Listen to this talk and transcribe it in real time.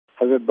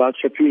Hazrath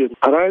Badsha Peer,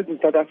 arrived in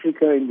South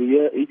Africa in the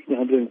year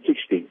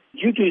 1860.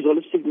 Due to his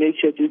holistic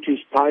nature, due to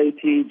his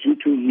piety, due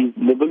to his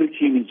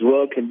nobility in his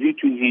work, and due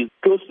to his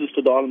closeness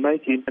to the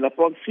Almighty, and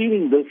upon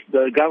seeing this,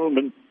 the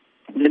government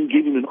then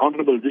gave him an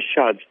honourable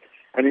discharge.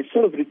 And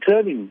instead of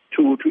returning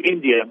to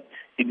India,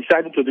 he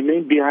decided to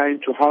remain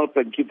behind to help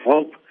and give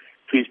hope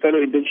to his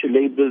fellow indentured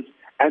labourers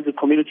and the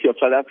community of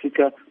South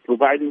Africa,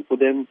 providing for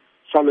them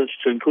solace,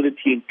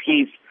 tranquility and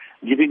peace,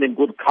 giving them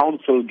good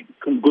counsel,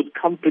 good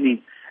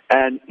company.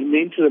 And in the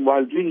interim,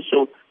 while doing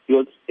so, he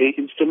was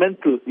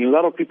instrumental in a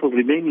lot of people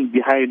remaining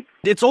behind.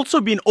 It's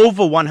also been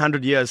over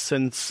 100 years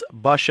since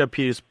Badsha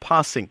Peer's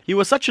passing. He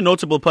was such a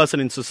notable person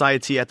in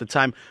society at the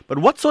time, but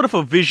what sort of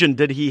a vision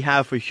did he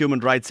have for human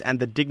rights and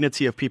the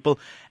dignity of people,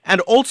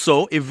 and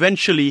also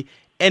eventually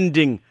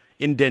ending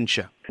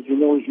indenture? You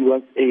know, he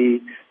was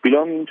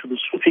belonging to the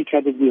Soofie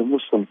category of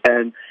Muslim,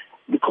 and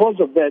because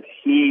of that,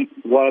 he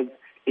was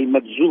a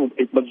majzoub.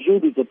 A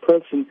majzoub is a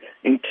person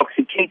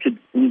intoxicated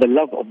in the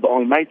love of the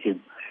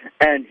Almighty,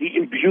 and he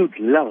imbued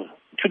love.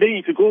 Today,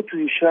 if you go to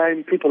his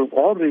shrine, people of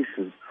all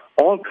races,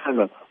 all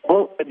color,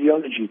 all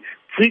ideology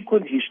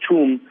frequent his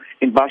tomb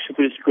in Badsha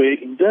Peer Square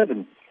in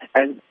Durban.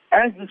 And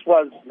as this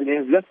was when he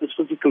has left this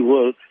physical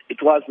world, it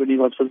was when he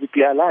was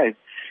physically alive.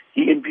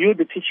 He imbued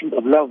the teaching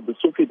of love, the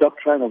Sufi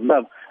doctrine of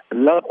love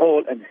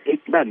all and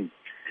hate none.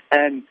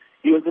 And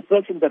he was a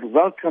person that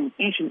welcomed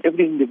each and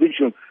every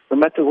individual, no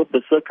matter what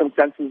the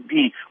circumstances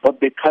be, what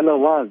their color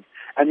was.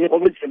 And he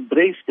always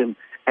embraced them,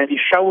 and he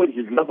showered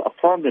his love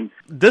upon them.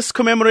 This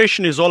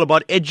commemoration is all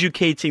about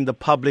educating the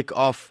public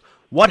of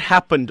what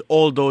happened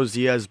all those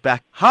years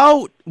back.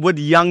 How would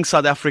young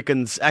South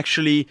Africans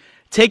actually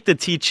take the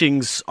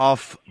teachings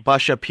of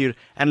Badsha Peer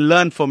and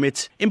learn from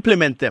it,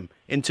 implement them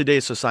in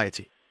today's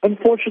society?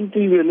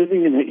 Unfortunately, we're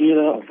living in an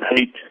era of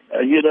hate,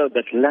 an era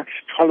that lacks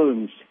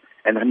tolerance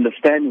and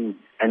understanding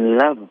and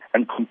love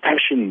and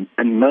compassion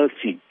and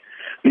mercy.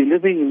 We're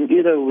living in an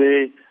era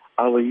where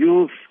our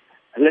youth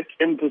lack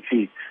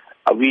empathy.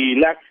 We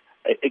lack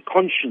a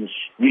conscience.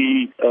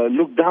 We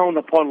look down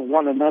upon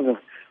one another.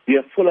 We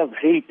are full of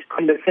hate,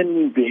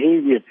 condescending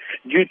behavior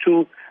due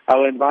to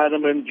our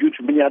environment, due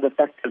to many other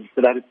factors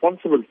that are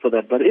responsible for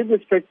that. But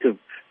irrespective,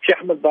 Sheikh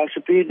Ahmed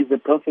Badsha Peer is a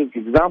perfect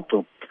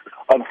example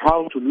of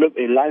how to live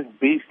a life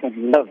based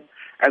on love.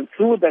 And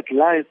through that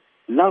life,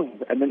 love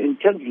and an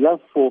intense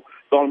love for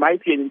the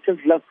Almighty, an intense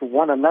love for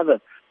one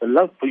another, the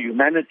love for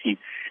humanity,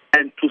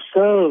 and to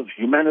serve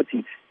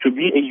humanity, to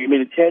be a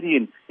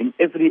humanitarian in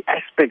every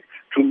aspect,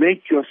 to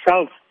make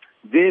yourself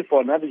there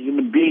for another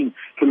human being,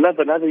 to love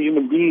another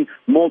human being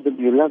more than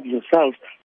you love yourself.